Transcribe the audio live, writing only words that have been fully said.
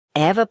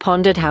Ever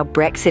pondered how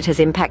Brexit has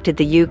impacted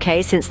the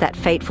UK since that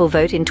fateful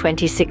vote in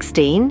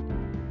 2016?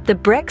 The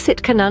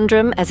Brexit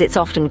conundrum, as it's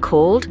often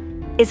called,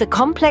 is a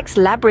complex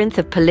labyrinth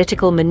of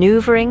political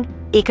maneuvering,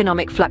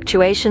 economic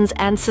fluctuations,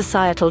 and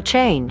societal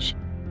change.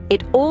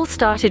 It all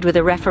started with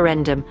a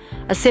referendum,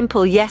 a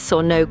simple yes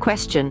or no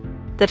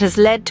question, that has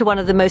led to one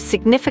of the most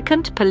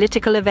significant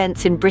political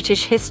events in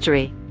British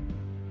history.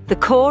 The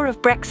core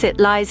of Brexit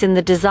lies in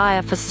the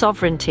desire for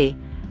sovereignty,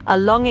 a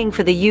longing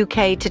for the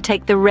UK to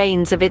take the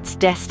reins of its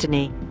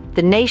destiny.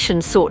 The nation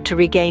sought to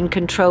regain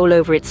control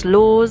over its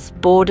laws,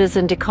 borders,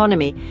 and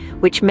economy,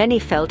 which many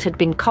felt had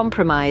been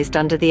compromised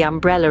under the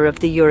umbrella of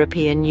the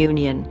European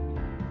Union.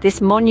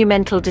 This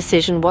monumental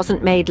decision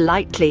wasn't made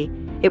lightly.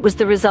 It was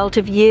the result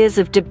of years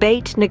of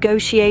debate,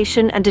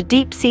 negotiation, and a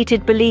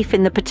deep-seated belief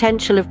in the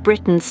potential of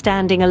Britain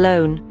standing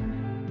alone.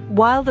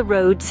 While the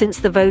road since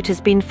the vote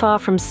has been far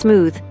from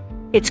smooth,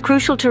 it's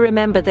crucial to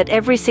remember that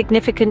every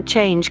significant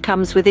change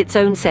comes with its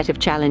own set of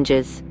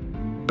challenges.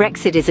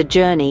 Brexit is a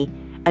journey,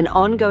 an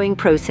ongoing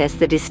process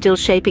that is still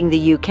shaping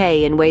the UK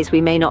in ways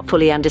we may not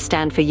fully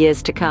understand for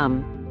years to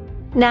come.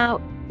 Now,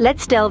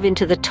 let's delve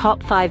into the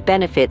top 5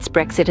 benefits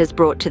Brexit has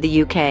brought to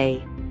the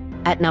UK.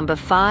 At number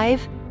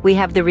 5, we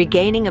have the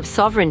regaining of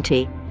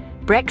sovereignty.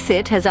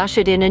 Brexit has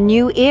ushered in a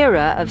new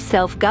era of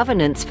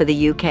self-governance for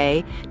the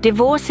UK,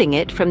 divorcing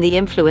it from the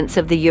influence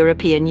of the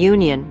European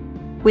Union.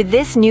 With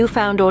this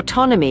newfound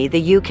autonomy,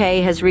 the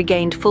UK has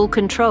regained full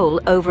control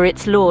over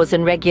its laws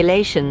and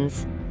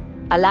regulations,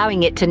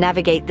 allowing it to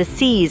navigate the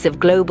seas of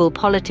global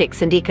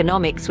politics and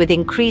economics with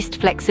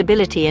increased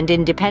flexibility and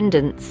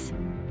independence.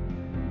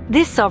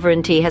 This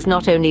sovereignty has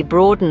not only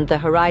broadened the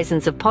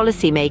horizons of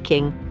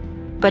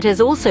policy-making, but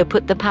has also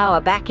put the power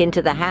back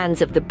into the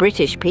hands of the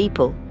British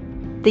people.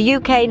 The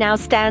UK now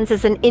stands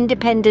as an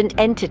independent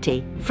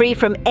entity, free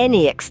from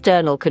any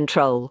external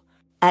control.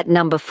 At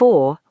number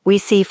 4, we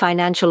see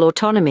financial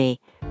autonomy.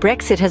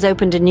 Brexit has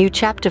opened a new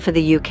chapter for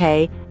the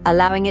UK,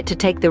 allowing it to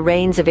take the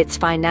reins of its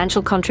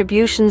financial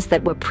contributions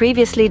that were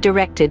previously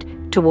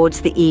directed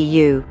towards the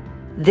EU.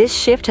 This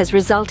shift has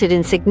resulted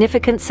in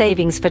significant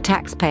savings for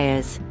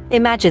taxpayers.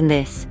 Imagine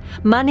this: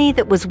 money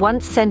that was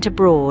once sent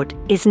abroad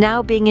is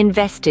now being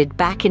invested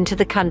back into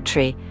the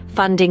country,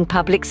 funding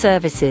public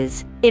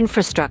services,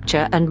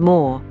 infrastructure, and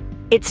more.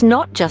 It's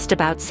not just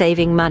about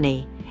saving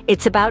money.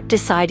 It's about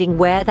deciding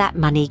where that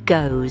money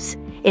goes.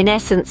 In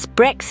essence,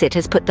 Brexit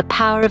has put the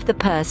power of the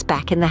purse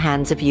back in the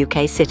hands of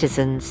UK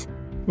citizens.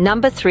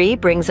 Number 3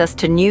 brings us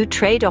to new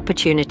trade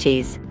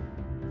opportunities.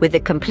 With the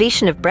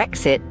completion of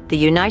Brexit, the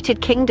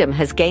United Kingdom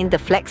has gained the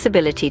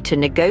flexibility to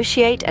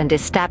negotiate and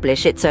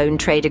establish its own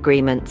trade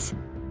agreements.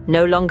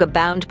 No longer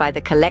bound by the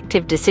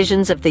collective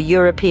decisions of the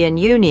European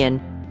Union,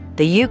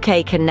 the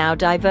UK can now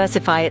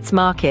diversify its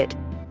market,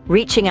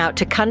 reaching out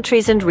to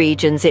countries and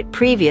regions it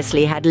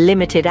previously had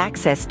limited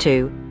access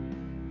to.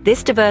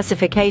 This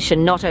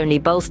diversification not only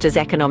bolsters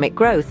economic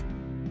growth,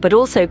 but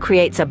also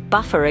creates a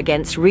buffer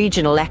against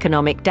regional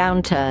economic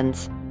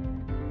downturns.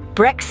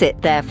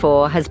 Brexit,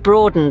 therefore, has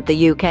broadened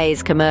the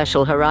UK's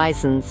commercial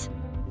horizons.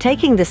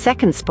 Taking the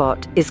second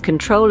spot is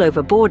control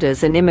over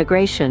borders and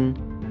immigration.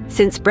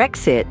 Since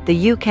Brexit,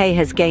 the UK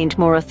has gained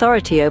more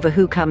authority over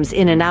who comes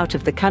in and out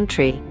of the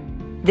country.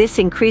 This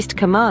increased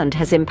command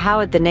has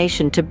empowered the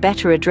nation to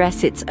better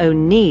address its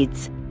own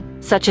needs,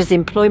 such as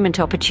employment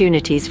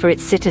opportunities for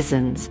its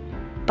citizens.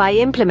 By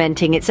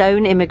implementing its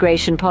own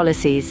immigration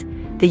policies,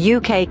 the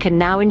UK can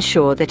now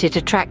ensure that it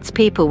attracts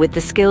people with the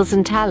skills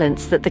and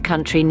talents that the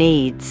country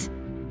needs.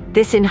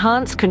 This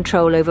enhanced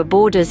control over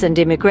borders and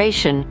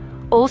immigration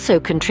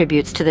also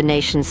contributes to the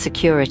nation's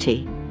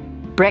security.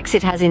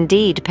 Brexit has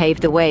indeed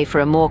paved the way for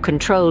a more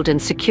controlled and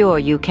secure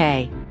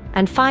UK.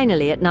 And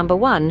finally, at number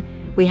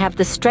 1, we have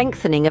the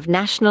strengthening of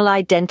national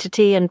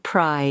identity and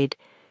pride.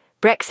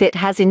 Brexit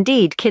has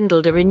indeed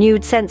kindled a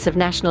renewed sense of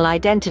national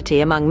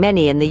identity among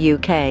many in the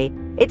UK.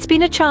 It's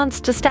been a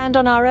chance to stand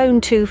on our own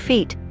 2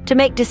 feet, to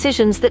make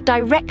decisions that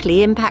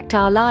directly impact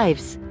our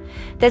lives.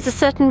 There's a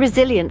certain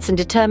resilience and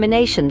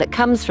determination that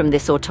comes from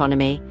this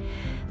autonomy.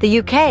 The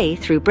UK,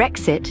 through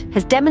Brexit,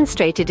 has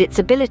demonstrated its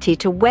ability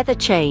to weather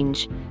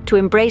change, to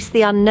embrace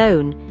the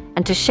unknown,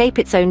 and to shape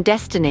its own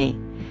destiny.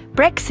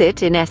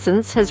 Brexit, in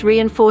essence, has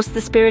reinforced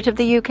the spirit of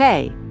the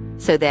UK.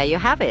 So there you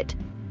have it,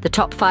 the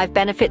top 5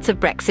 benefits of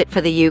Brexit for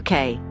the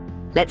UK.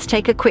 Let's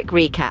take a quick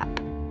recap.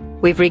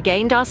 We've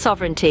regained our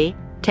sovereignty,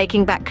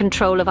 taking back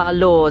control of our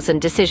laws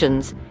and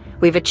decisions.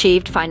 We've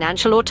achieved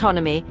financial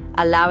autonomy,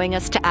 allowing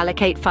us to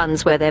allocate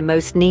funds where they're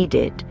most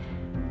needed.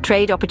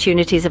 Trade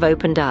opportunities have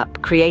opened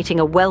up, creating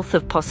a wealth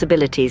of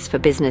possibilities for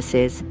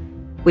businesses.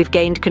 We've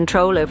gained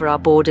control over our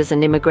borders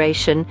and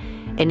immigration,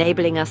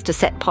 enabling us to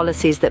set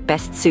policies that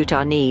best suit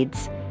our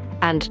needs.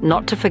 And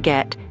not to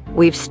forget,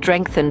 we've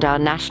strengthened our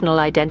national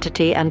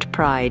identity and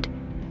pride.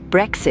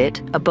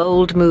 Brexit, a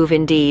bold move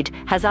indeed,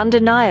 has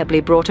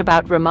undeniably brought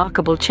about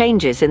remarkable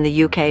changes in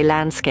the UK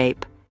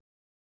landscape.